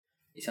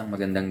Isang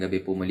magandang gabi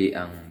po muli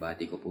ang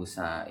bati ko po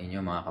sa inyo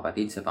mga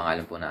kapatid sa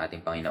pangalan po ng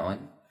ating Panginoon.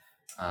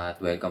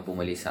 At welcome po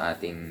muli sa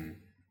ating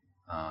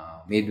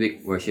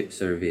midweek worship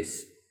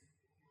service.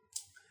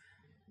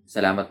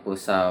 Salamat po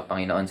sa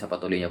Panginoon sa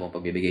patuloy niya pong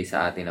pagbibigay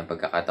sa atin ng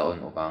pagkakataon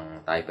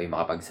upang tayo po ay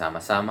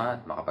makapagsama-sama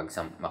at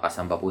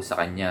makasamba po sa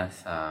Kanya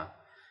sa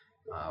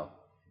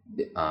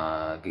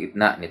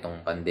gitna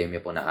nitong pandemya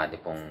po na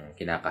ating pong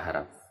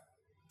kinakaharap.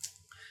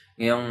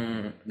 Ngayong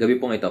gabi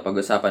pong ito,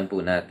 pag-usapan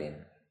po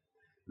natin,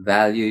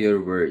 value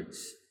your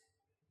words.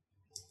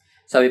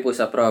 Sabi po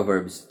sa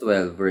Proverbs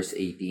 12 verse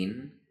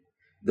 18,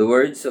 the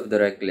words of the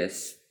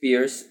reckless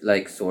pierce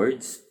like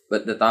swords,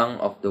 but the tongue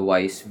of the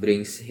wise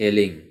brings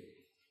healing.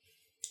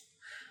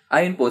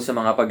 Ayon po sa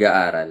mga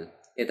pag-aaral,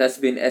 it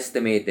has been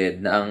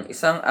estimated na ang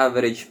isang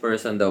average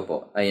person daw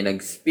po ay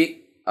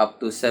nag-speak up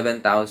to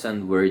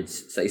 7,000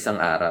 words sa isang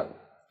araw.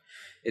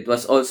 It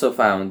was also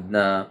found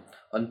na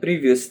on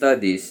previous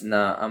studies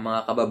na ang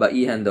mga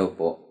kababaihan daw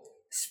po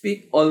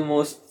speak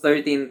almost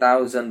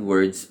 13,000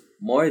 words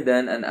more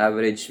than an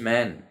average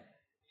man.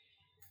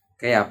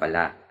 Kaya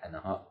pala,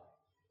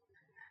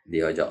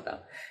 joke lang.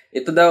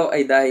 Ito daw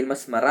ay dahil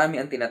mas marami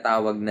ang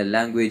tinatawag na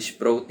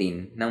language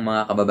protein ng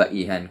mga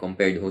kababaihan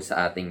compared ho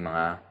sa ating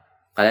mga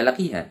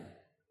kalalakihan.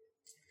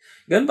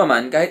 Ganun pa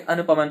man, kahit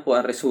ano pa man po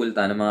ang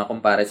resulta ng mga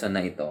comparison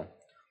na ito,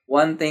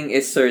 one thing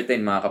is certain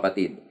mga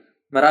kapatid,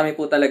 marami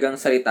po talagang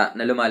salita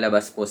na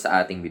lumalabas po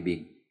sa ating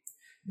bibig.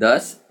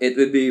 Thus, it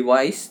would be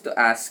wise to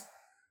ask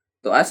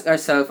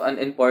ourselves an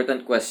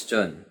important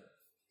question.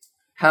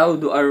 How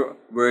do our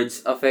words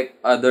affect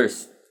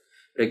others?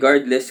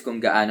 Regardless kung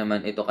gaano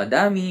man ito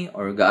kadami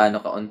or gaano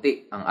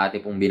kaunti ang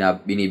ating pong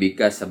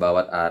binibigkas sa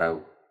bawat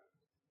araw.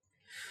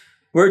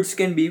 Words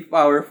can be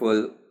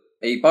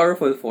a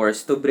powerful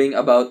force to bring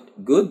about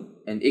good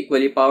and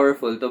equally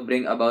powerful to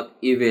bring about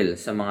evil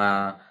sa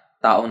mga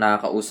taong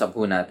nakakausap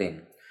po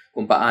natin.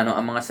 Kung paano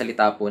ang mga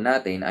salita po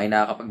natin ay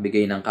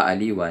nakakapagbigay ng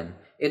kaaliwan,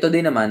 ito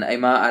din naman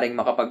ay maaaring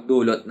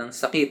makapagdulot ng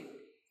sakit.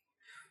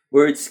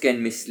 Words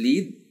can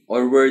mislead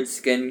or words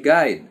can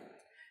guide.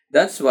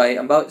 That's why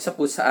ang bawat isa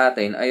po sa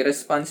atin ay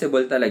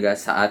responsible talaga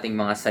sa ating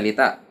mga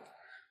salita,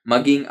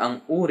 maging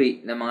ang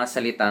uri ng mga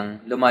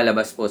salitang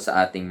lumalabas po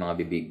sa ating mga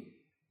bibig.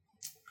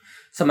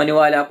 Sa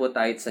maniwala po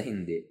tayo sa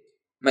hindi,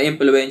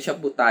 maimpluwensya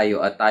po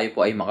tayo at tayo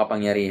po ay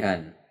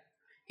makapangyarihan.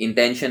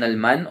 Intentional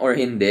man or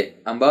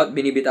hindi, ang bawat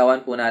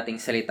binibitawan po nating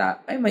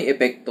salita ay may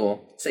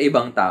epekto sa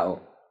ibang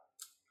tao.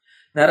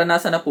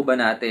 Naranasan na po ba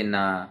natin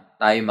na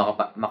tayo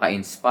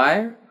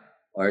maka-inspire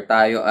or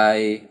tayo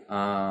ay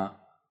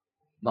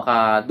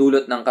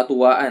makadulot ng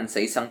katuwaan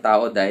sa isang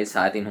tao dahil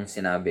sa atin hong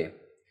sinabi?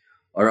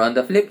 Or on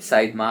the flip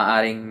side,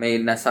 maaaring may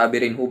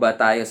nasabi rin ho ba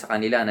tayo sa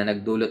kanila na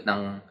nagdulot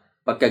ng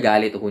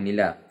pagkagalit ho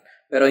nila.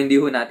 Pero hindi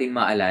ho natin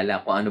maalala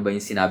kung ano ba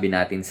yung sinabi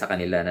natin sa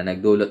kanila na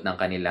nagdulot ng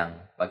kanilang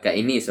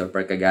pagkainis o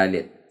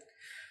pagkagalit.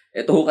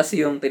 Ito ho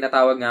kasi yung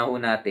tinatawag nga ho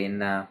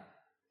natin na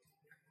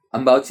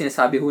ang bawat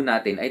sinasabi ho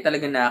natin ay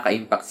talagang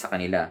nakaka-impact sa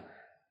kanila.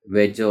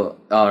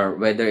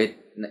 Whether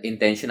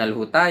intentional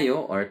ho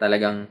tayo or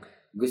talagang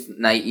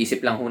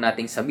naiisip lang ho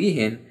nating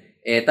sabihin,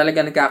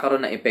 talagang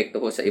nagkakaroon ng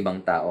epekto ho sa ibang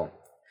tao.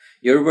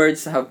 Your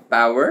words have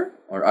power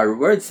or our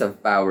words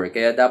have power,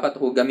 kaya dapat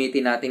ho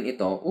gamitin natin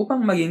ito upang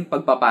maging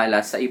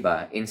pagpapala sa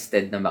iba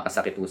instead na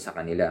makasakit ho sa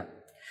kanila.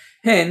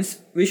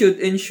 Hence, we should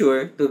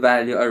ensure to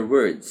value our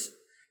words.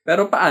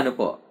 Pero paano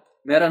po?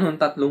 Meron hong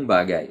 3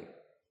 bagay.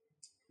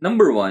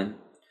 Number 1,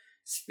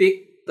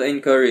 speak to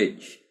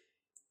encourage.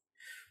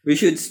 We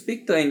should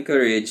speak to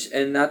encourage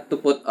and not to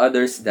put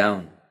others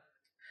down.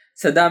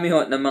 Sa dami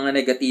ho ng mga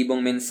negatibong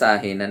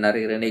mensahe na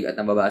naririnig at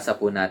nababasa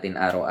po natin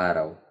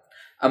araw-araw,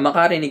 ang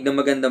makarinig ng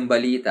magandang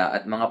balita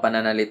at mga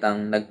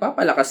pananalitang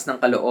nagpapalakas ng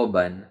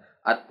kalooban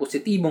at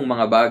positibong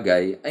mga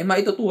bagay ay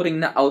maituturing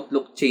na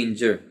outlook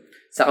changer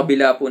sa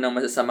kabila po ng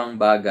masasamang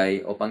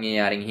bagay o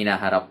pangyayaring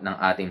hinaharap ng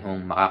atin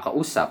hong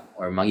makakausap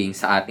or maging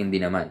sa atin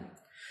din naman.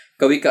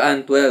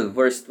 Kawikaan 12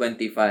 verse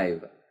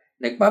 25,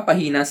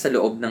 nagpapahina sa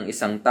loob ng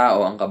isang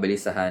tao ang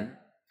kabalisahan,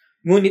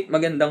 ngunit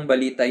magandang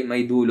balita ay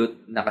may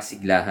dulot na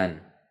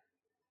kasiglahan.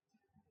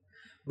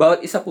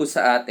 Bawat isa po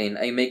sa atin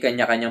ay may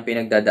kanya-kanyang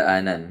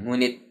pinagdadaanan,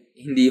 ngunit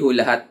hindi ho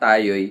lahat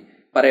tayo ay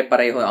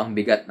pare-pareho ang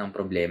bigat ng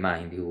problema,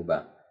 hindi ho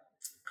ba?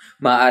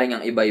 Maaaring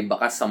ang iba ay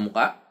bakas sa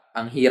muka,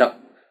 ang hirap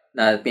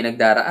na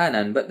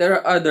pinagdaraanan, but there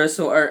are others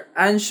who are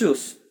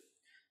anxious,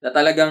 na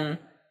talagang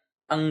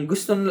ang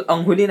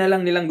huli na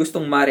lang nilang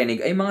gustong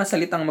marinig ay mga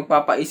salitang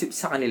magpapaisip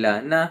sa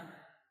kanila na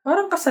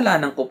parang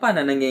kasalanan ko pa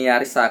na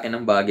nangyayari sa akin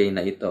ang bagay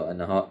na ito.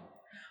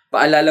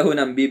 Paalala ho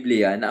ng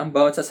Biblia na ang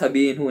bawat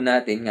sasabihin ho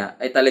natin nga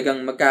ay talagang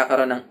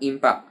magkakaroon ng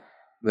impact,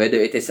 whether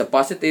it is a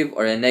positive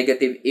or a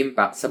negative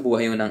impact sa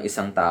buhay ho ng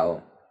isang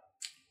tao.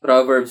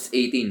 Proverbs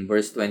 18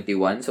 verse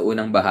 21, sa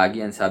unang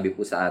bahagi, ang sabi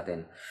po sa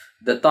atin,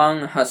 the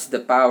tongue has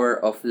the power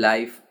of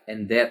life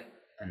and death.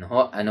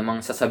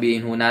 Anumang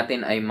sasabihin ho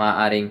natin ay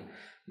maaaring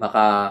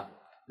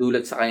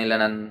makadulot sa kanila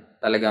ng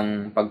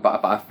talagang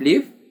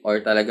pagpapa-uplift or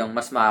talagang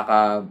mas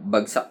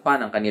makakabagsak pa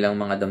ng kanilang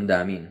mga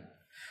damdamin.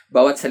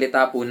 Bawat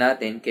salita po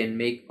natin can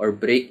make or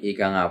break,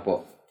 ika nga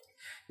po.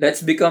 Let's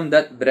become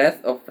that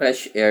breath of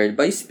fresh air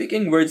by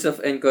speaking words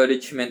of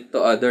encouragement to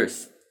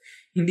others.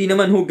 Hindi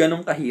naman ho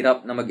ganun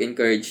kahirap na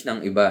mag-encourage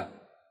ng iba.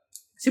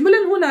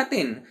 Simulan ho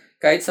natin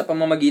kahit sa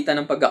pamamagitan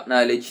ng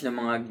pag-acknowledge ng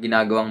mga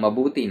ginagawang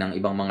mabuti ng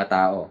ibang mga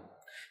tao.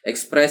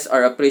 Express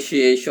our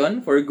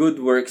appreciation for good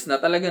works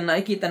na talagang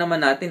nakikita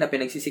naman natin na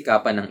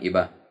pinagsisikapan ng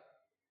iba.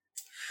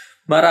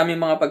 Maraming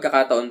mga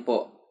pagkakataon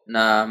po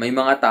na may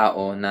mga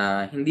tao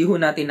na hindi ho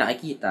natin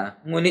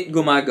nakikita, ngunit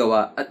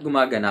gumagawa at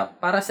gumaganap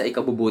para sa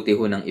ikabubuti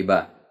ho ng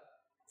iba.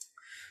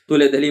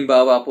 Tulad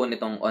halimbawa po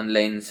nitong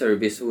online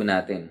service ho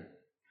natin.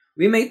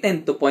 We may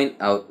tend to point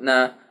out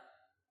na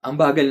ang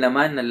bagal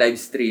naman ng live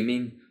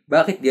streaming.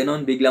 Bakit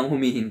ganon biglang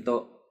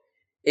humihinto?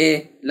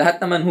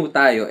 Lahat naman ho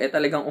tayo,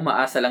 talagang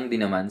umaasa lang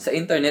din naman sa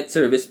internet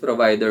service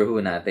provider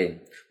ho natin.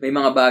 May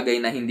mga bagay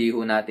na hindi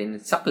ho natin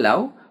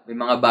saklaw, may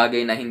mga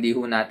bagay na hindi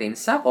ho natin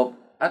sakop,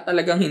 at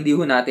talagang hindi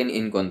ho natin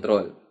in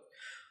control.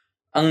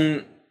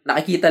 Ang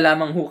nakikita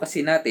lamang ho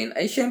kasi natin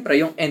ay syempre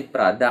yung end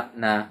product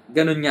na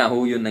ganun nga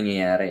ho yung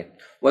nangyayari.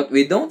 What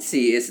we don't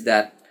see is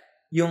that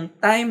yung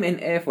time and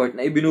effort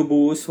na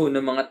ibinubuhos ho ng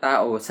mga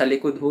tao sa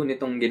likod ho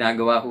nitong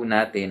ginagawa ho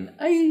natin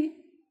ay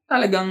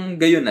talagang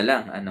gayon na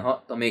lang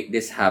to make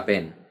this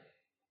happen.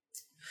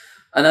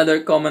 Another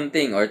common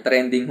thing or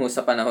trending ho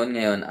sa panahon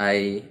ngayon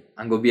ay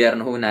ang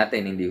gobyerno ho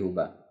natin, hindi ho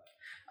ba?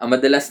 Ang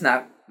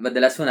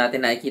madalas ho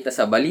natin nakikita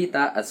sa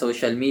balita at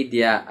social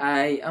media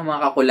ay ang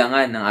mga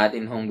kakulangan ng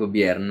ating hong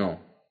gobyerno.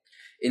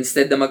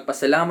 Instead na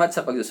magpasalamat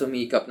sa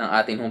pagsusumikap ng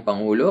ating hong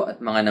Pangulo at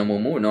mga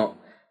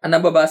namumuno, ang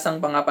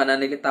nababasang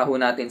pananalita ho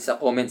natin sa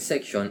comment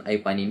section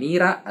ay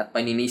paninira at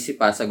paninisi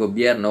pa sa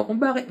gobyerno kung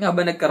bakit nga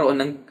ba nagkaroon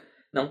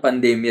ng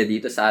pandemya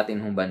dito sa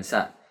ating hong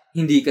bansa.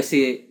 Hindi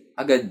kasi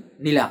agad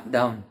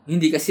ni-lockdown.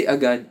 Hindi kasi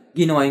agad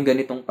ginawa yung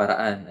ganitong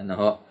paraan.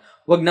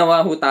 Huwag nawa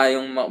ho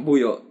tayong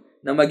mabuyo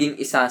na maging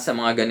isa sa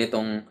mga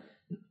ganitong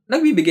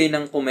nagbibigay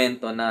ng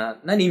komento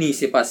na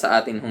naninisi pa sa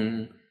ating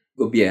hong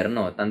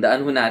gobyerno.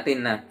 Tandaan ho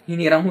natin na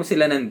hinirang ho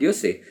sila ng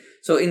Diyos .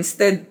 So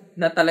instead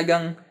na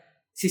talagang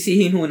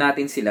sisihin ho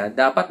natin sila,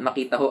 dapat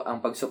makita ho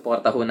ang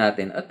pagsuporta ho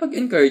natin at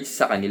pag-encourage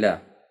sa kanila.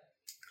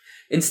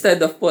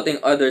 Instead of putting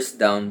others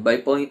down by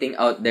pointing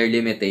out their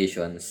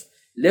limitations,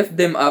 lift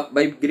them up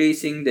by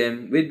gracing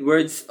them with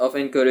words of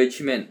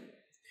encouragement.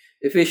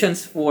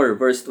 Ephesians 4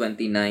 verse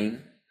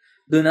 29,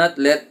 do not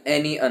let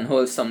any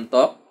unwholesome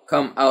talk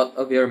come out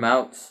of your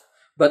mouths,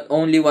 but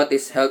only what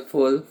is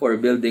helpful for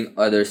building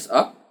others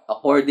up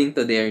according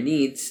to their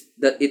needs,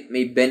 that it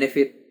may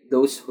benefit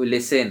those who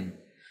listen.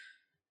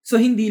 So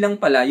hindi lang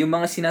pala yung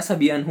mga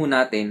sinasabihan ho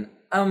natin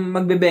ang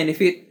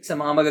magbe-benefit sa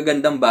mga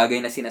magagandang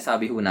bagay na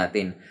sinasabi ho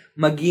natin,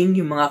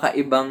 maging yung mga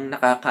kaibang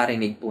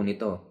nakakarinig po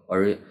nito,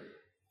 or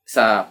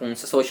kung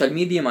sa social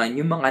media man,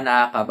 yung mga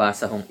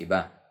nakakabasa hong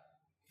iba.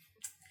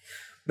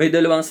 May 2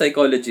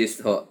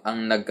 psychologist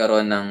ang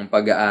nagkaroon ng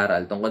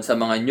pag-aaral tungkol sa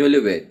mga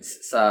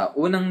newlyweds sa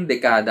unang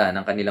dekada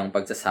ng kanilang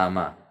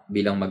pagsasama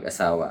bilang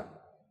mag-asawa.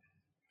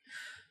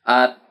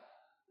 At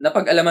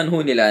napag-alaman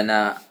ho nila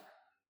na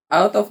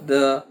out of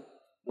the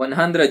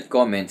 100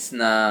 comments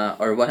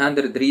or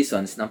 100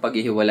 reasons ng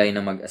paghihiwalay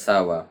ng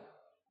mag-asawa,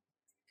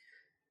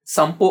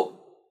 10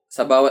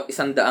 sa bawat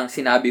 100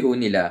 sinabi ho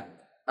nila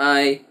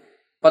ay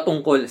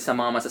patungkol sa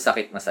mga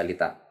masasakit na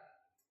salita.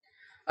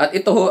 At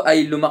ito ho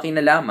ay lumaki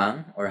na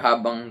lamang, or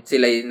habang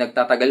sila'y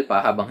nagtatagal pa,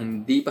 habang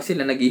hindi pa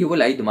sila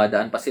naghihiwalay,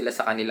 dumadaan pa sila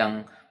sa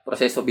kanilang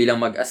proseso bilang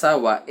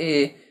mag-asawa,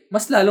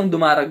 mas lalong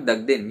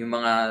dumaragdag din yung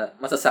mga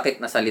masasakit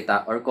na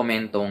salita or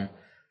komentong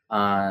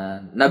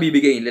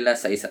nabibigay nila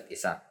sa isa't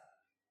isa.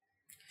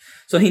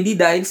 So, hindi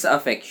dahil sa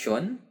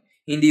affection,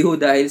 hindi ho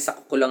dahil sa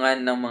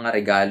kakulangan ng mga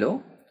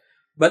regalo,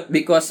 but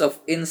because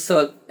of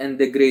insult and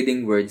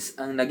degrading words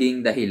ang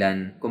naging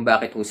dahilan kung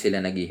bakit ho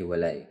sila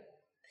naghihiwalay.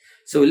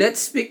 So,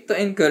 let's speak to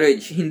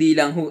encourage, hindi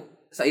lang ho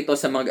sa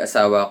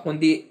mag-asawa,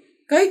 kundi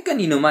kahit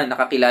kanino man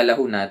nakakilala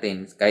ho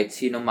natin, kahit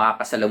sino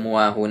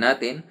makakasalamuha ho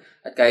natin,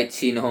 at kahit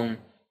sino hong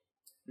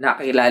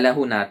nakakilala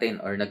ho natin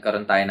or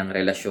nagkaroon tayo ng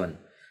relasyon.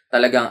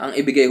 Talagang ang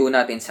ibigay ho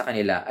natin sa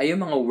kanila ay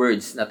yung mga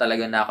words na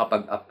talagang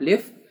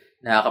nakakapag-uplift,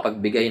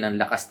 nakakapagbigay ng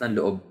lakas ng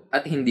loob,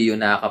 at hindi yun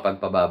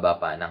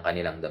nakakapagpababa pa ng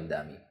kanilang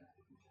damdamin.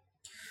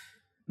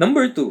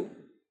 Number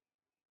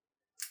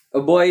 2,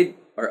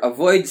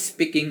 avoid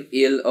speaking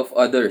ill of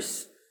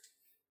others.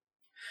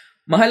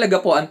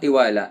 Mahalaga po ang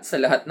tiwala sa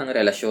lahat ng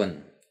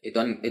relasyon.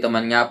 Ito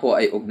man nga po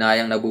ay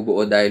ugnayang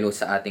nabubuo dahil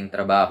sa ating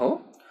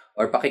trabaho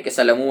or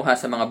pakikisalamuha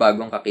sa mga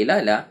bagong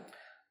kakilala,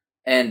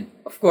 and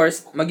of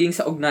course, maging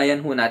sa ugnayan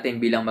ho natin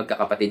bilang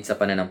magkakapatid sa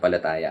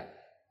pananampalataya.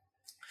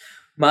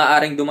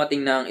 Maaaring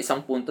dumating na ang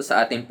isang punto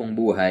sa ating pong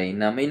buhay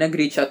na may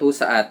nag-reach out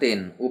sa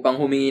atin upang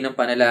humingi ng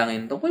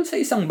panalangin tungkol sa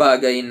isang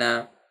bagay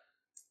na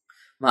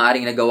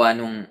maaaring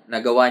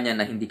nagawa niya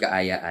na hindi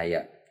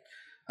kaaya-aya.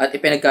 At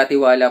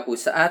ipinagkatiwala po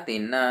sa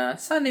atin na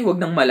sana'y wag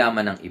nang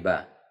malaman ng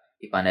iba.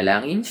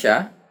 Ipanalangin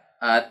siya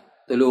at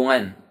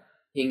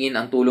hingin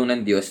ang tulong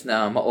ng Diyos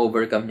na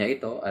ma-overcome niya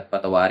ito at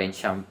patawarin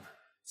siya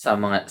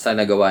sa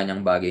nagawa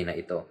niyang bagay na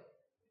ito.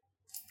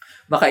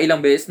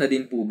 Makailang beses na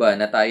din po ba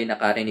na tayo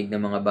nakarinig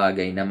ng mga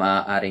bagay na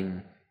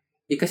maaaring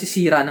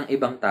ikasisira ng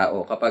ibang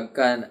tao kapag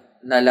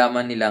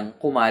nalaman nilang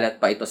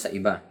kumalat pa ito sa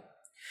iba?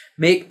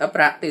 Make a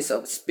practice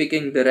of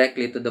speaking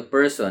directly to the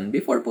person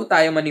before po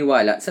tayo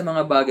maniwala sa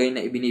mga bagay na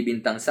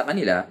ibinibintang sa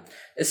kanila,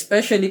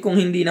 especially kung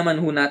hindi naman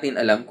ho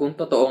natin alam kung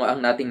totoo ang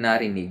nating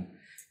narinig.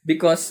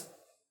 Because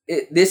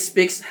this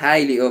speaks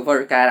highly of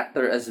our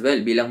character as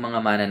well bilang mga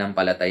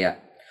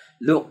mananampalataya.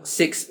 Luke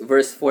 6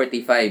 verse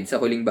 45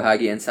 sa huling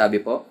bahagi ang sabi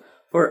po,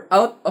 "For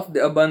out of the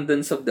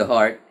abundance of the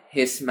heart,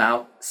 his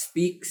mouth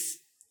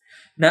speaks."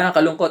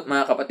 Nakakalungkot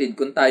mga kapatid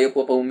kung tayo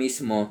po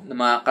mismo na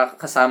mga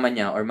kasama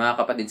niya or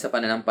mga kapatid sa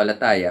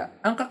pananampalataya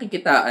ang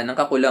kakikitaan ng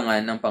kakulangan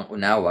ng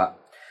pangunawa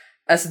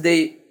as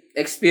they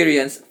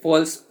experience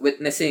false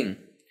witnessing.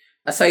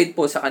 Aside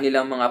po sa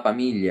kanilang mga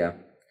pamilya,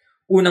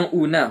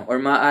 unang-una or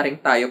maaaring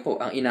tayo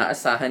po ang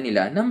inaasahan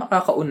nila na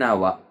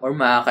makakaunawa or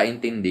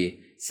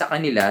makakaintindi sa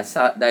kanila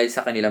dahil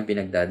sa kanilang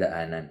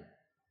pinagdadaanan.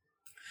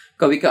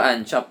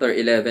 Kawikaan chapter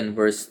 11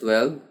 verse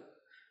 12,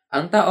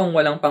 "Ang taong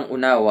walang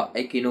pangunawa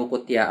ay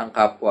kinukutya ang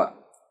kapwa,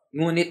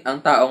 ngunit ang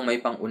taong may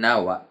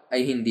pangunawa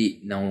ay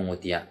hindi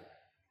nangungutya."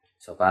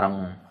 So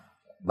parang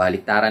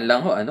baliktaran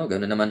lang ho,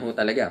 ganoon naman ho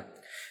talaga.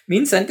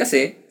 Minsan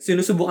kasi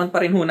sinusubukan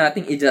pa rin ho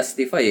nating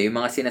i-justify yung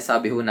mga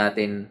sinasabi ho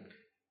natin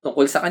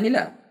tungkol sa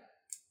kanila.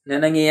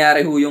 Na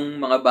nangyayari ho yung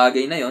mga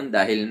bagay na yon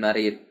dahil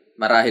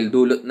marahil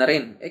dulot na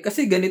rin.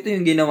 Kasi ganito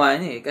yung ginawa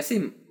niya Kasi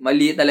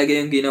mali talaga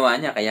yung ginawa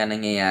niya, kaya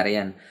nangyayari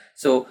yan.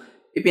 So,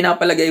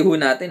 ipinapalagay ho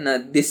natin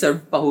na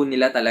deserve pa ho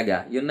nila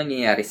talaga yung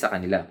nangyayari sa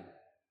kanila.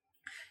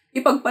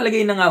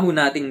 Ipagpalagay na nga ho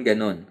natin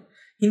ganun.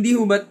 Hindi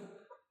ho ba't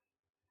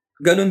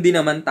ganun din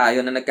naman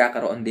tayo na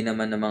nagkakaroon din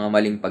naman ng mga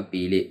maling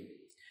pagpili?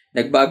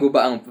 Nagbago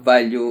ba ang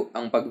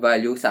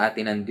pag-value sa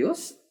atin ng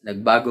Diyos?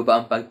 Nagbago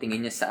ba ang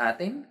pagtingin niya sa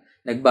atin?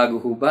 Nagbago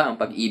ho ba ang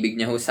pag-ibig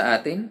niya ho sa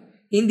atin?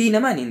 Hindi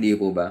naman, hindi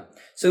po ba?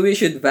 So we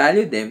should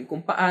value them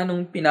kung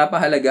paanong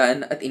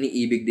pinapahalagaan at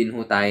iniibig din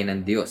ho tayo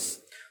ng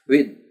Diyos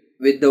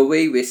with the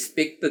way we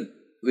speak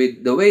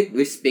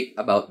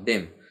about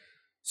them.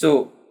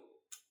 So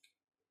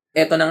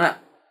eto na nga.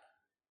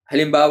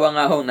 Halimbawa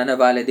nga ho na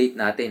na-validate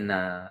natin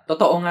na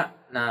totoo nga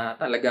na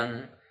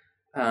talagang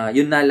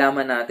yun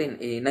nalaman natin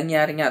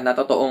nangyari nga na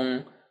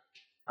totoong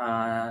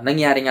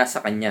nangyari nga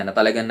sa kanya na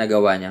talagang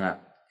nagawa niya nga.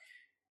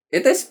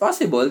 It is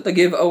possible to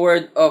give a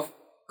word of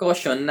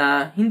caution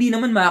na hindi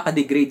naman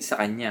makaka-degrade sa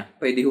kanya.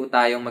 Pwede ho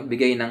tayong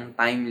magbigay ng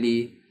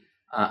timely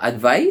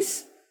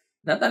advice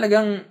na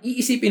talagang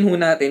iisipin ho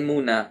natin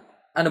muna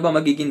ano ba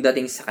magiging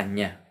dating sa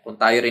kanya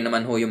kung tayo rin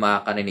naman ho yung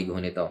makakarinig ho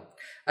nito.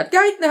 At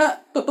kahit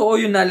na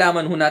totoo yung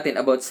nalaman ho natin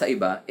about sa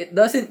iba, it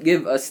doesn't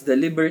give us the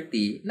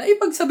liberty na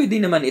ipagsabi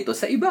din naman ito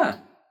sa iba.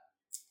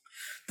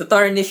 To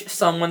tarnish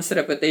someone's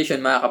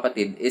reputation, mga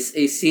kapatid, is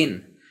a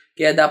sin.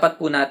 Kaya dapat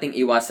po nating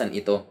iwasan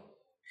ito.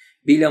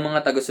 Bilang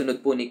mga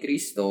tagasunod po ni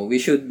Kristo,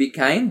 we should be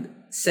kind,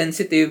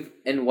 sensitive,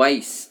 and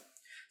wise.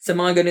 Sa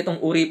mga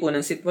ganitong uri po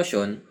ng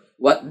sitwasyon,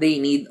 what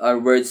they need are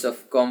words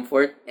of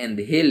comfort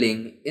and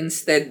healing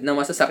instead na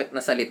masasakit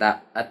na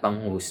salita at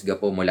panghuhusga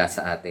po mula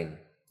sa atin.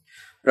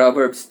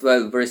 Proverbs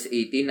 12 verse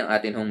 18 ng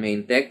atin hong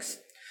main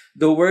text,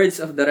 "The words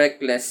of the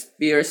reckless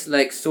pierce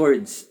like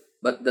swords,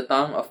 but the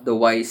tongue of the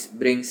wise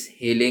brings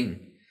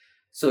healing."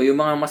 So, yung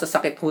mga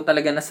masasakit ho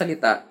talaga na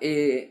salita,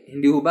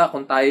 hindi ho ba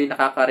kung tayo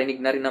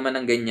nakakarinig na rin naman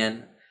ng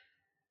ganyan,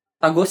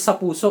 tagos sa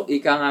puso,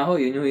 ika nga ho,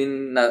 yun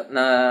yung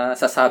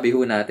nasasabi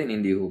ho natin,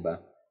 hindi ho ba?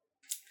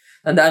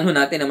 Tandaan ho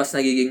natin na mas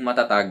nagiging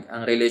matatag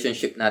ang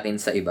relationship natin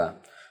sa iba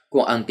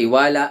kung ang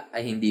tiwala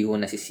ay hindi ho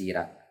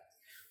nasisira.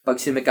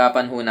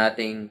 Pagsimikapan ho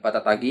nating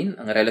patatagin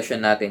ang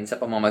relasyon natin sa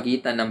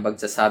pamamagitan ng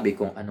pagsasabi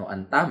kung ano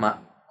ang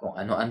tama, kung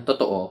ano ang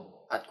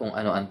totoo, at kung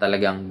ano ang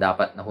talagang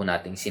dapat na ho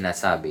nating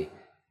sinasabi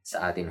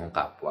sa atin hong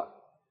kapwa.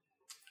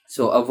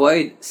 So,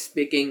 avoid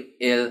speaking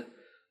ill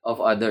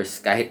of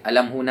others. Kahit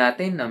alam ho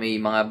natin na may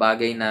mga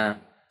bagay na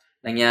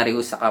nangyari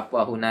ho sa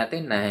kapwa ho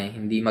natin na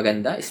hindi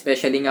maganda,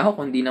 especially nga ho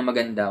kung hindi na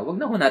maganda, wag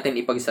na ho natin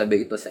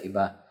ipagsabi ito sa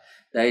iba.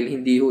 Dahil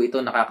hindi ho ito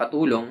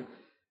nakakatulong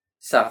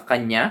sa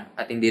kanya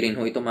at hindi rin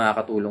ho ito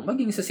makakatulong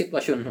maging sa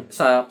sitwasyon,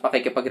 sa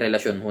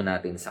pakikipagrelasyon ho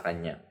natin sa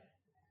kanya.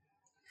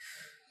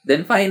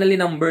 Then finally,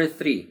 number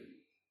 3,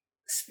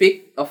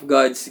 speak of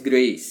God's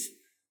grace.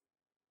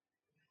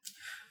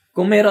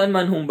 Kung mayroon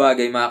man hong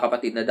bagay, mga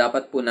kapatid, na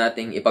dapat po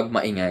nating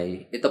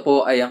ipagmaingay, ito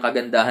po ay ang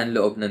kagandahan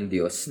loob ng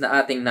Diyos na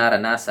ating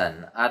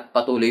naranasan at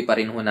patuloy pa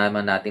rin ho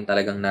naman nating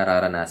talagang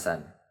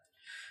nararanasan.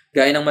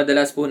 Gaya ng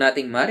madalas po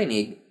nating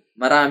marinig,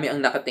 marami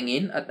ang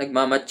nakatingin at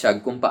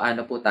nagmamatsyag kung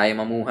paano po tayo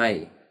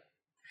mamuhay.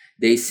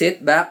 They sit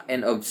back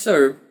and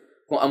observe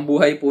kung ang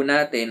buhay po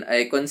natin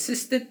ay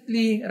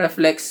consistently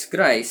reflects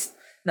Christ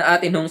na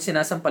atin hong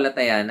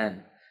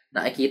sinasampalatayanan.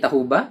 Nakikita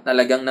ho ba?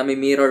 Talagang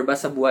nami-mirror ba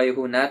sa buhay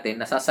ho natin?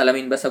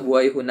 Nasasalamin ba sa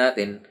buhay ho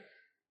natin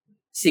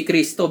si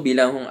Kristo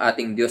bilang hong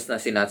ating Diyos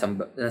na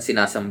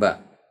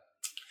sinasamba?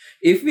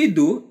 If we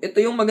do, ito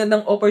yung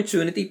magandang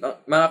opportunity,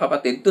 mga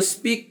kapatid, to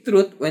speak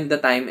truth when the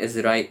time is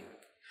right.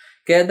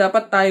 Kaya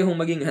dapat tayo hong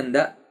maging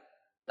handa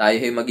Tayo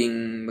ay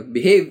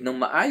mag-behave ng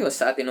maayos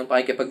sa atin ng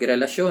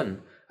pakikipagrelasyon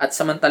at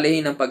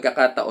samantalahin ang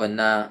pagkakataon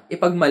na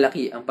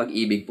ipagmalaki ang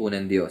pag-ibig po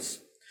ng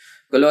Diyos.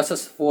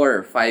 Colossus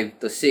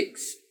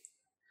 4:5-6.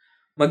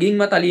 Maging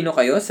matalino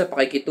kayo sa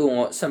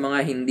pakikitungo sa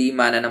mga hindi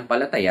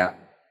mananampalataya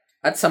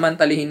at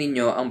samantalihin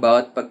ninyo ang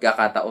bawat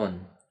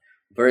pagkakataon.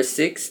 Verse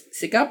 6,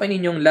 sikapin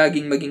ninyong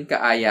laging maging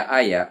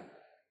kaaya-aya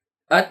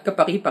at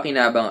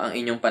kapaki-pakinabang ang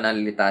inyong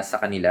pananalita sa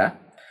kanila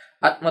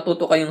at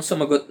matuto kayong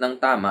sumagot ng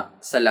tama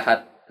sa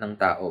lahat ng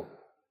tao.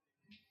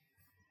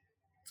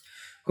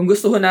 Kung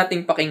gusto ho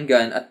nating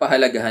pakinggan at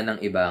pahalagahan ng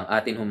iba ang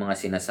atin hong mga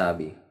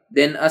sinasabi,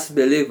 then as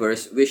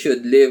believers, we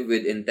should live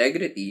with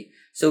integrity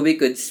so we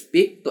could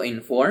speak to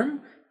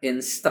inform,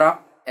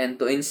 instruct, and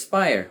to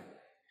inspire.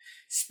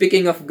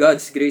 Speaking of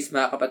God's grace,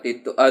 mga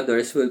kapatid, to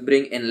others will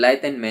bring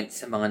enlightenment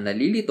sa mga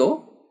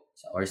nalilito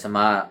or sa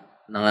mga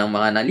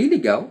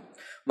naliligaw,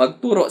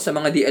 magturo sa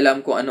mga di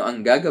alam kung ano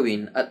ang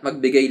gagawin at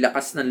magbigay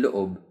lakas ng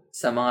loob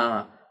sa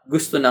mga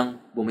gusto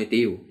nang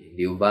bumitiw.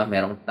 Di ba?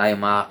 Meron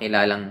tayong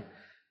makakilalang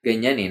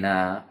ganyan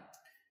na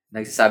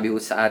nagsasabi ho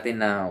sa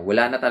atin na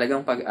wala na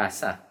talagang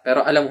pag-asa.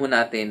 Pero alam ho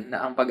natin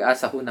na ang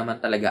pag-asa ho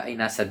naman talaga ay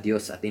nasa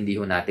Diyos at hindi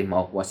ho natin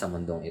makukuha sa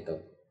mundong ito.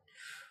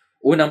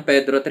 Unang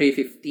Pedro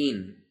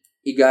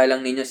 3:15,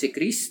 igalang ninyo si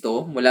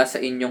Kristo mula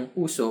sa inyong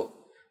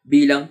puso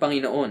bilang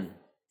Panginoon.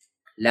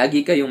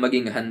 Lagi kayong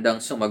maging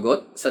handang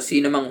sumagot sa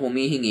sinumang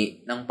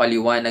humihingi ng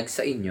paliwanag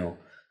sa inyo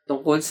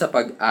tungkol sa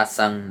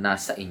pag-asang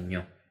nasa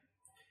inyo.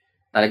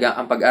 Talaga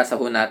ang pag-asa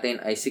ho natin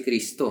ay si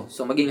Kristo.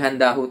 So maging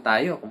handa ho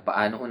tayo kung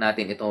paano ho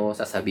natin ito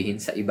sasabihin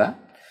sa iba.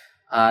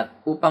 At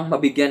upang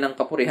mabigyan ng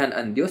kapurihan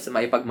ang Diyos,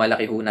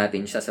 maipagmalaki ho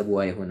natin siya sa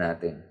buhay ho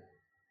natin.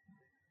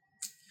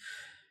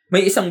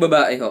 May isang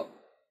babae ho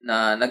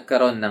na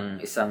nagkaroon ng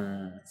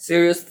isang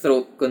serious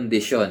throat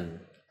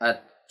condition.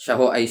 At siya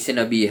ho ay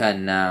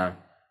sinabihan na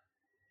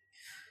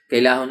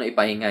kailangan na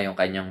ipahinga yung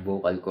kanyang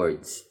vocal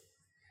cords.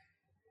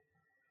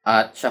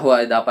 At siya ho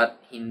ay dapat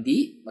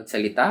hindi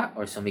magsalita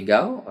or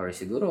sumigaw or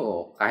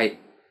siguro kahit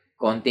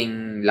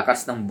konting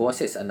lakas ng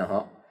boses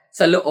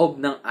sa loob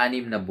ng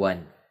 6 na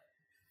buwan.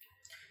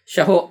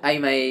 Siya ho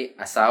ay may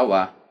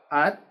asawa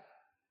at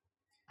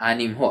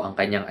 6 ho ang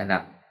kanyang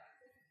anak.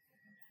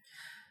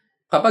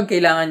 Kapag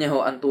kailangan niya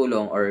ho ang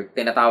tulong or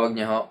tinatawag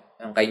niya ho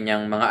ang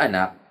kanyang mga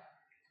anak,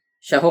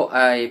 siya ho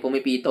ay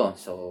pumipito.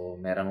 So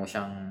meron ho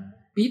siyang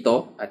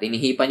pito at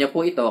inihipan niya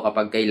po ito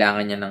kapag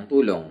kailangan niya ng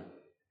tulong.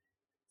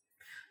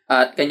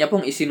 At kanya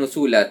pong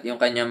isinusulat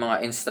yung kanyang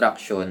mga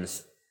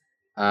instructions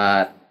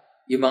at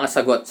yung mga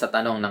sagot sa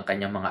tanong ng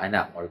kanyang mga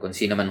anak or kung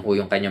sino man ho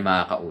yung kanyang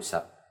mga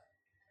kausap.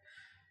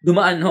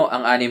 Dumaan ho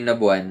ang 6 na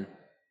buwan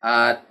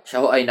at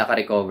siya ho ay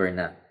nakarecover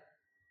na.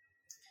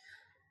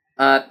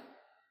 At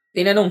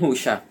tinanong ho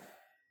siya,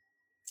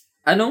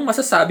 anong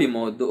masasabi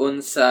mo doon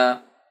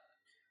sa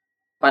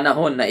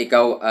panahon na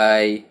ikaw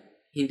ay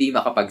hindi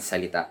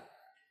makapagsalita?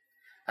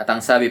 At ang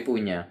sabi po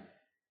niya,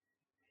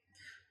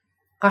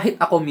 kahit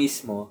ako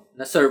mismo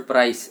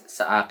na-surprise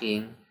sa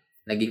aking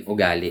naging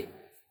ugali.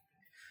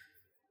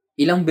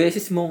 Ilang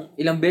beses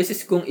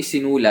kong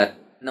isinulat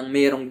ng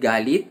mayroong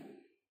galit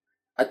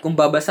at kung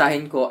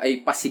babasahin ko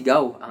ay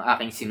pasigaw ang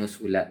aking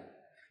sinusulat.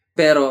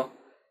 Pero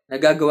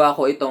nagagawa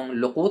ko itong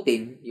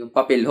lukutin yung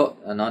papel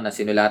na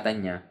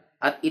sinulatan niya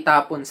at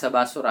itapon sa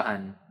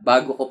basurahan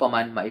bago ko pa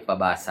man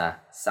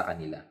maipabasa sa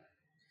kanila.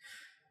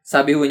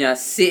 Sabi ho niya,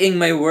 seeing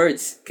my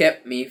words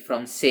kept me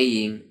from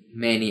saying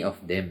many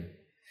of them.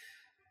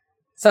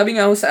 Sabi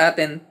nga ho sa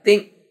atin,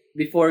 think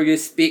before you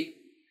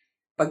speak.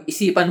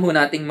 Pag-isipan ho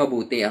nating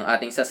mabuti ang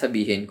ating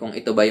sasabihin kung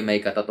ito ba'y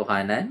may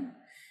katotohanan,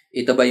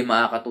 ito ba'y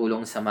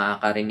makakatulong sa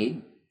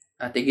makakarinig,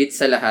 at higit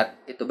sa lahat,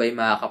 ito ba'y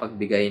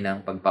makakapagbigay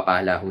ng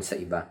pagpapala ho sa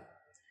iba.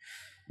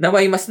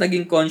 Naway mas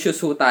naging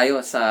conscious ho tayo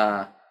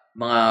sa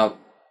mga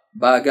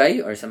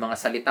bagay or sa mga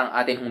salitang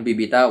atin hong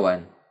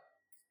bibitawan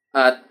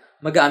at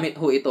magamit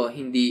ho ito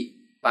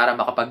hindi para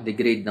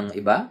makapag-degrade ng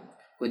iba,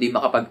 kundi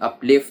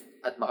makapag-uplift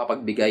at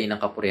makapagbigay ng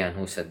kapurihan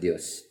ho sa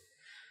Diyos.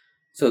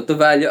 So, to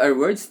value our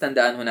words,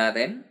 tandaan ho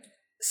natin,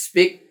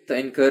 speak to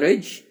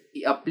encourage,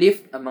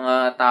 i-uplift ang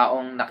mga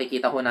taong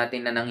nakikita ho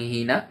natin na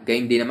nanghihina.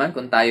 Gayun din naman,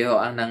 kung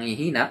tayo ang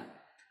nanghihina,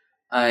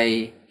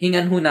 ay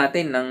hingan ho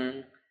natin ng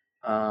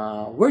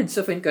words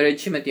of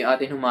encouragement yung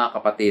atin ho mga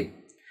kapatid.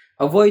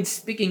 Avoid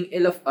speaking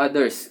ill of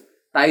others.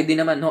 Tayo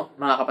din naman ho,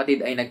 mga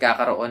kapatid, ay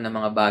nagkakaroon ng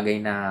mga bagay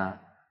na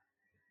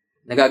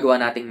nagagawa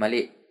nating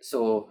mali.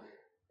 So,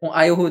 kung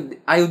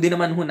ayaw din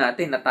naman ho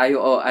natin na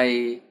tayo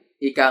ay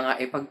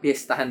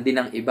ipagpiestahan din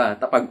ng iba,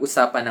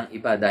 tapag-usapan ng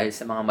iba dahil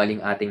sa mga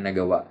maling ating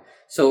nagawa.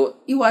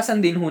 So,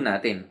 iwasan din ho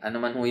natin ano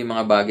man ho yung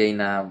mga bagay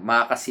na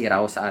makakasira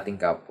ho sa ating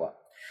kapwa.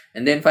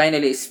 And then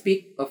finally,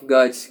 speak of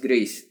God's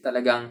grace.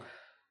 Talagang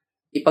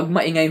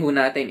ipagmaingay ho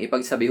natin,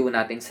 ipagsabi ho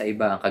natin sa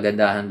iba ang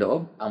kagandahan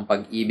loob, ang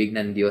pag-ibig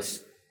ng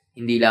Diyos,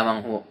 hindi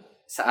lamang ho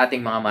sa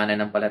ating mga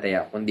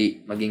mananampalataya,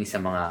 kundi maging sa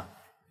mga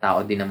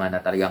tao din naman na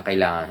talagang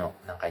kailangan ho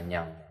ng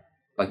kanyang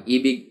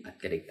pag-ibig at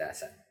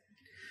kaligtasan.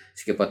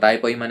 Sige po, tayo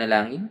po ay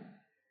manalangin.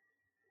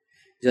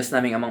 Diyos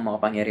naming amang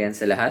makapangyarihan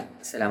sa lahat,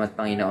 salamat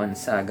Panginoon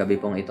sa gabi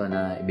pong ito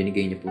na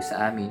ibinigay niyo po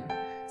sa amin.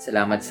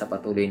 Salamat sa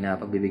patuloy na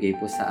pagbibigay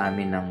po sa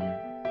amin ng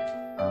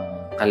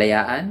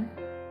kalayaan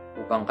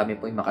upang kami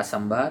po ay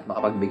makasamba at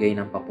makapagbigay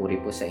ng papuri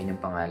po sa inyong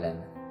pangalan.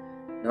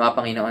 Nawa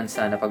Panginoon,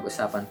 sa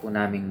napag-usapan po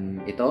namin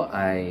ito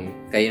ay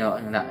kayo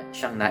ang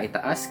siyang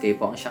naitaas, kayo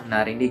po ang siyang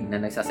narinig na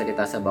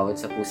nagsasalita sa bawat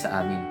isa po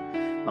sa amin.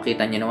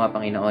 Makita niyo nawa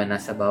Panginoon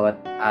na sa bawat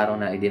araw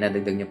na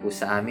idinadagdag niyo po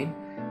sa amin,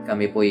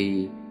 kami po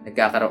ay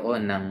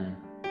nagkakaroon ng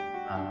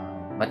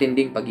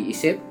matinding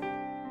pag-iisip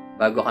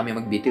bago kami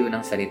magbitiw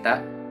ng salita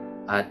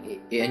at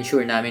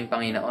i-ensure namin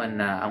Panginoon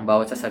na ang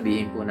bawat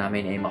sasabihin po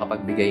namin ay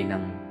makapagbigay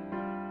ng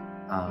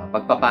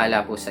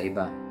pagpapala po sa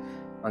iba.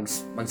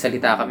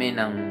 Magsalita kami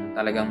ng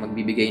talagang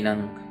magbibigay ng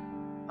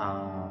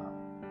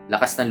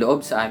lakas ng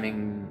loob sa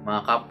aming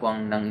mga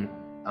kapwang ng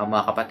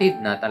mga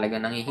kapatid na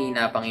talagang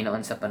nanghihina Panginoon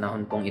sa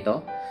panahon pong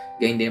ito.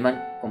 Gayun din naman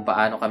kung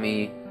paano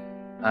kami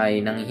ay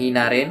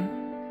nanghihina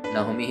rin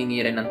na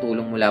humihingi rin ng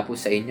tulong mula po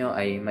sa inyo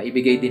ay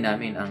maibigay din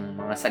namin ang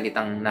mga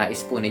salitang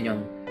nais po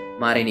ninyong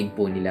marinig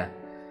po nila.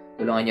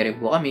 Tulungan niyo rin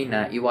po kami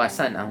na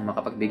iwasan ang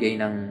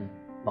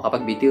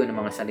makapagbitiw ng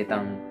mga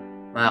salitang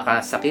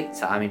makakasakit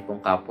sa amin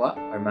pong kapwa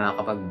or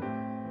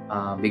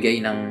makapagbigay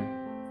ng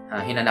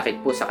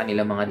hinanakit po sa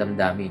kanilang mga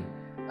damdamin.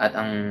 At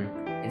ang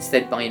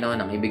instead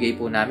Panginoon, ang ibigay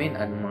po namin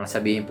at mga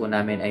sabihin po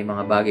namin ay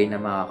mga bagay na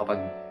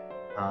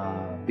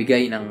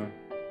makakapagbigay ng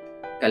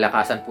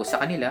kalakasan po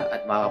sa kanila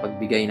at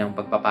makakapagbigay ng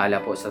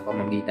pagpapala po sa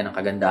pamamagitan ng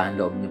kagandahan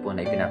loob niyo po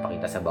na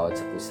ipinapakita sa bawat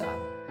isa po sa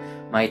amin.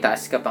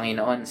 Maitaas ka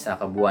Panginoon sa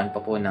kabuuan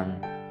pa po ng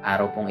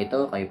araw pong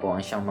ito. Kayo po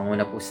ang siyang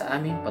manguna po sa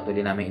amin.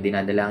 Patuloy namin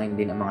idinadalangin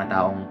din ang mga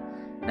taong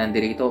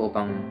nandirito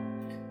upang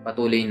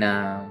patuloy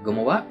na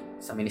gumawa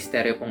sa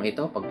ministeryo pong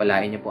ito.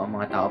 Pagpalain niyo po ang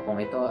mga tao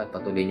pong ito at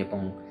patuloy niyo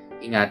pong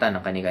ingatan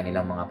ang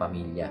kanilang mga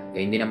pamilya.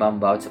 Kaya hindi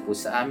naman bawat sa po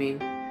sa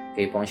amin.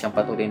 Kayo po ang siyang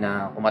patuloy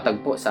na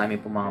kumatag po sa aming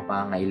po mga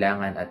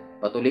pangailangan at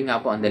patuloy nga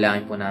po ang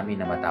dalangin po namin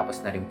na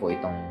matapos na rin po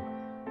itong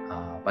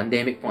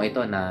pandemic pong ito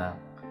na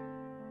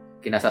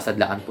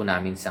kinasasadlaan po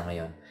namin sa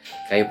ngayon.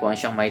 Kayo po ang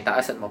siyang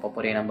maitaas at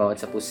mapapuri ng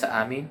bawat sa po sa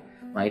amin.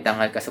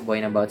 Maitangal ka sa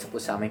buhay ng bawat sa po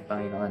sa aming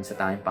Panginoon sa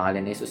tanging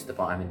pangalan ni Jesus. Ito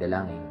po ang aming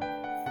dalangin.